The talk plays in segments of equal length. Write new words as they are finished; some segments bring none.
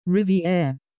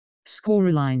Riviere.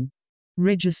 Scoreline.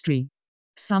 Registry.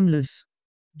 Sumless.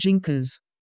 Jinkers.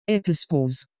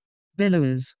 Epispores.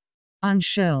 Bellowers.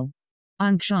 Unshell.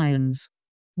 Unchions.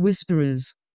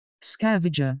 Whisperers.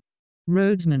 Scavenger.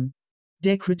 Rhodesman.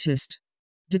 Decretist.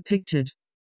 Depicted.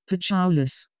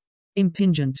 Pachowless.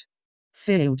 Impingent.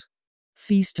 Failed.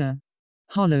 Feaster.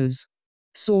 Hollows.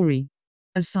 Sorry.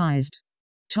 Acised.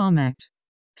 Tarmacked.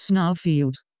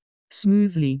 Snowfield.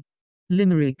 Smoothly.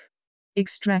 Limerick.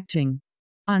 Extracting.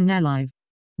 Unalive.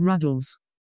 Ruddles.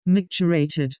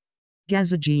 Micturated.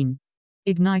 Gazogene.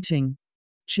 Igniting.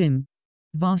 Chim.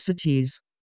 Varsities.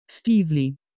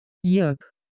 Stevely. Yerk.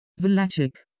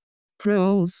 Volatic.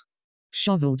 Proles.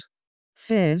 Shoveled.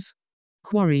 Fairs.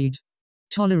 Quarried.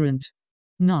 Tolerant.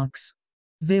 Knox.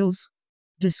 Vils.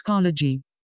 Discology.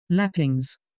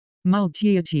 Lappings.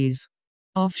 Multieties.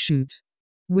 Offshoot.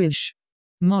 Wish.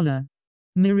 Moller.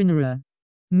 Marinera.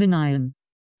 Minion.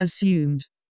 Assumed.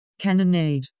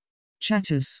 Cannonade.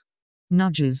 Chattis.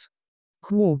 Nudges.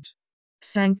 Quart.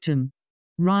 Sanctum.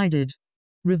 Rided.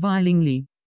 Revilingly.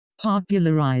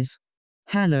 Popularize.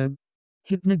 Hallow.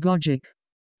 Hypnagogic.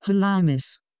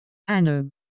 Halamis. Anno.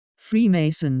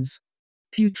 Freemasons.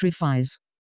 Putrefies.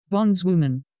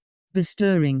 Bondswoman.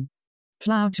 Bestirring.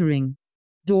 Ploutering.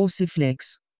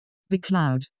 Dorsiflex.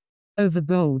 Becloud.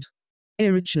 Overbold.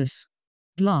 Erichus.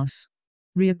 Glass.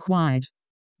 Reacquired.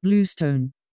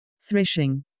 Bluestone.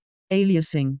 Threshing.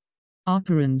 Aliasing.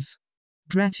 Operans.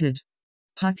 Dratted.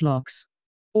 Putlocks.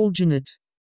 Alginate.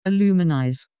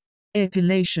 Illuminize.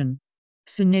 Epilation.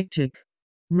 Synectic.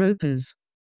 Ropers.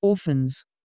 Orphans.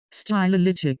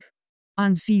 Stylolytic.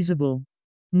 Unseizable.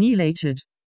 Nelated.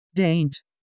 Daint.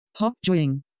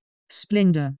 Popjoying.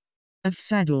 Splendor. Of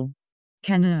saddle.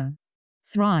 Canner.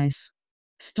 Thrice.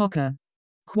 Stocker.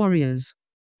 Quarriers.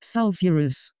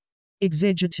 Sulphurous.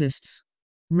 Exegetists.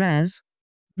 Raz.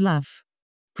 Bluff.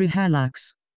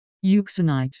 Prehalax.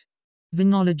 Euxenite.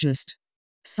 Venologist.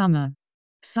 Summer.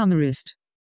 Summerist.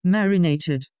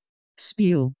 Marinated.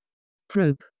 Spiel.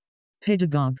 Proke.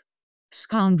 Pedagogue.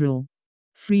 Scoundrel.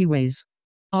 Freeways.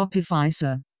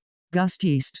 Artificer.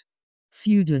 Gusteast.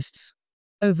 Feudists.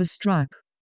 Overstruck.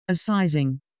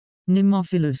 Assizing.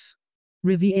 Nemophilus.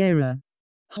 Riviera.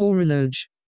 Horologe.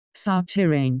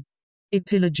 Souterrain.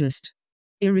 Epilogist.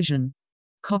 Irision.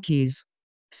 Cockies.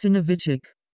 Synovitic.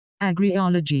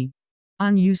 Agriology.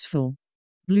 Unuseful.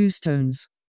 Bluestones.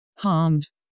 Harmed.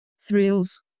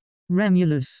 Thrills.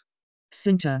 Ramulus.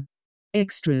 Cinta.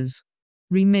 Extras.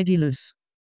 Remedialus.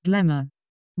 Glamour.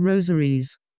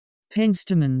 Rosaries.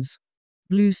 Penstemons.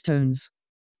 Bluestones.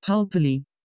 Pulpily.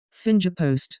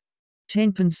 Fingerpost.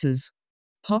 Tenpences.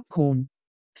 Popcorn.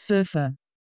 Surfer.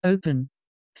 Open.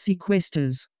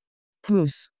 Sequesters.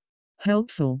 Puss.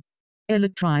 Helpful.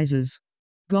 Electrizers.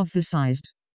 Gothicized.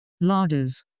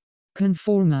 Larders.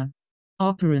 Conformer.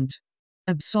 Operant.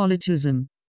 Absolutism.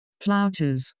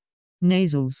 Plouters.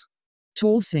 Nasals.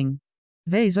 Torsing.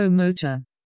 Vasomotor.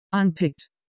 Unpicked.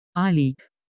 Eyeleak.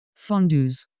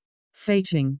 Fondues.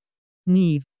 Fating.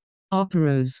 Neve.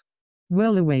 Operos.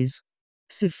 Wellerways.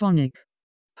 Siphonic.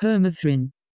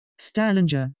 Permethrin.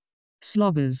 Stallinger.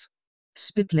 Slobbers.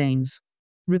 Spitlanes.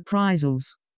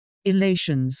 Reprisals.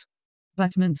 Elations.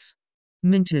 Buttments.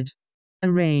 Minted.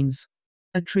 Arraigns.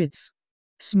 Atrits.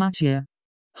 Smuttier.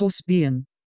 Horsebean.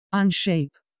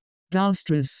 Unshape.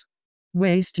 Gastrous.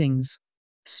 Wastings.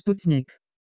 Sputnik.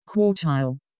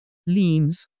 Quartile.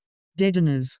 Leams.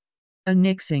 Deadeners.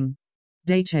 Annexing.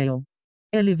 Detail.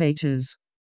 Elevators.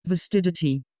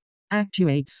 Vastidity.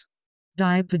 Actuates.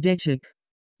 Diapedetic.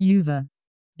 Uva.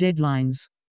 Deadlines.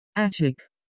 Attic.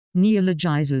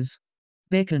 Neologizers.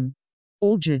 Beckon.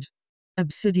 Algid.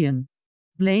 Obsidian.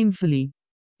 Blamefully.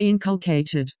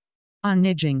 Inculcated.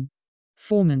 Unedging.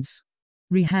 Formance.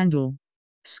 Rehandle.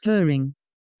 Skirring.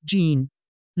 Gene.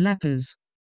 Lappers.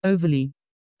 Overly.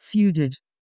 Feuded.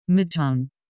 Midtown.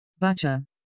 Butter.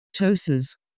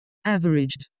 Toses.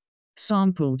 Averaged.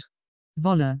 Sampled.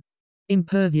 Voller.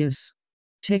 Impervious.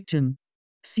 Tectum.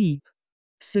 Seep.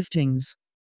 Siftings.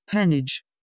 Panage.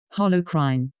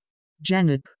 Holocrine.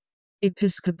 Jannock.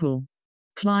 Episcopal.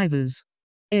 Clivers.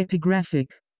 Epigraphic.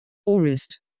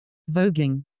 Aurist.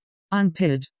 Voguing.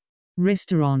 Unpaired.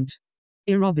 Restaurant.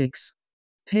 Aerobics.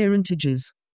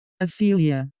 Parentages.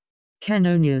 Ophelia.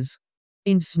 Canoniers.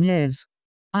 Ensnares.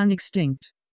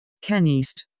 Unextinct.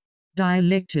 Caniste.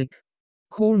 Dialectic.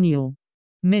 Corneal.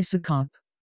 Mesocarp.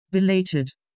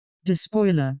 Belated.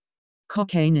 Despoiler.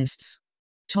 Cocainists.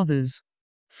 Tothers.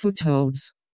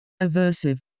 Footholds.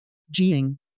 Aversive.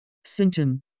 Geeing.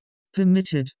 Symptom.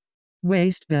 Permitted.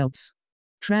 Waist belts.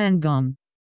 Trangom.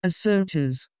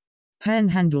 Asserters.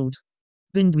 Panhandled.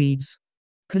 Bindweeds.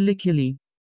 Caliculi.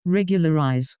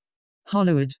 regularize,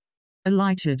 hollowed,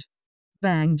 alighted,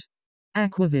 banged,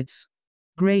 aquavits,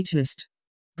 greatest,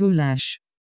 goulash,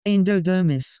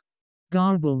 endodermis,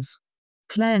 garbles,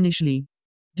 clanishly,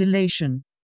 dilation,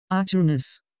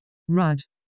 utterness, rud,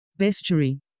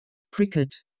 bestiary,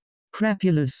 pricket,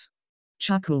 crapulous,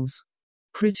 chuckles,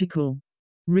 critical,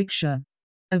 rickshaw,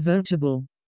 avertible,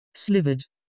 slivered,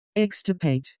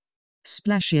 extirpate,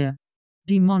 splashier,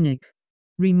 demonic,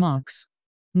 remarks,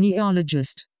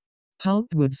 neologist,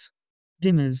 pulpwoods,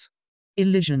 dimmers,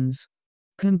 elisions,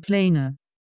 complainer,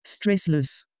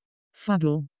 stressless,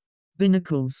 fuddle,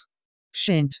 binnacles,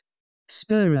 shent,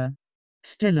 spurrer,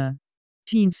 stellar,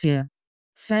 teensier,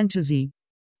 fantasy,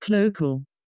 cloacal,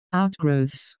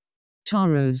 outgrowths,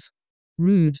 taros,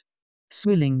 rude,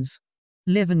 swillings,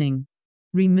 leavening,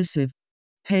 remissive,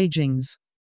 pagings,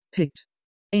 picked,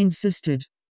 insisted,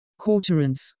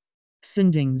 quarterants,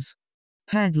 sindings,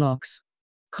 padlocks,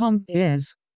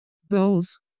 compares,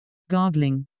 bowls,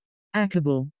 gargling,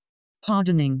 accable,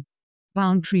 pardoning,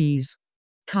 boundaries,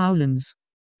 cowlums,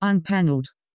 unpanelled,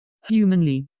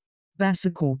 humanly,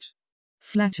 bassicourt,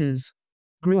 flatters,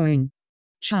 groin,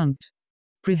 chunked,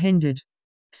 prehended,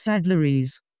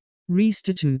 saddleries,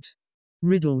 restitute,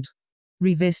 riddled,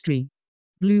 revestry,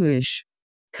 bluish,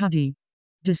 cuddy,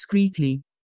 discreetly,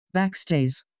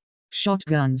 backstays,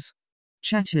 shotguns,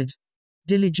 chattered,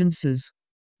 diligences,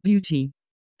 beauty,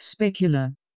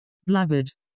 specular,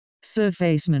 blubbered,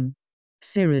 surfaceman,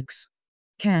 serix,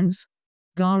 cans,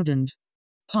 gardened,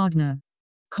 partner,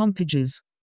 compages,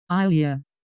 ilia,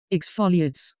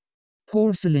 exfoliates,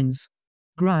 porcelains,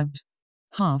 grubbed,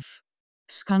 half,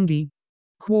 scungy,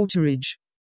 quarterage,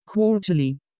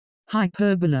 quarterly,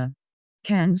 hyperbola,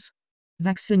 cans,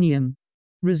 vaccinium,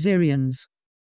 rosarians,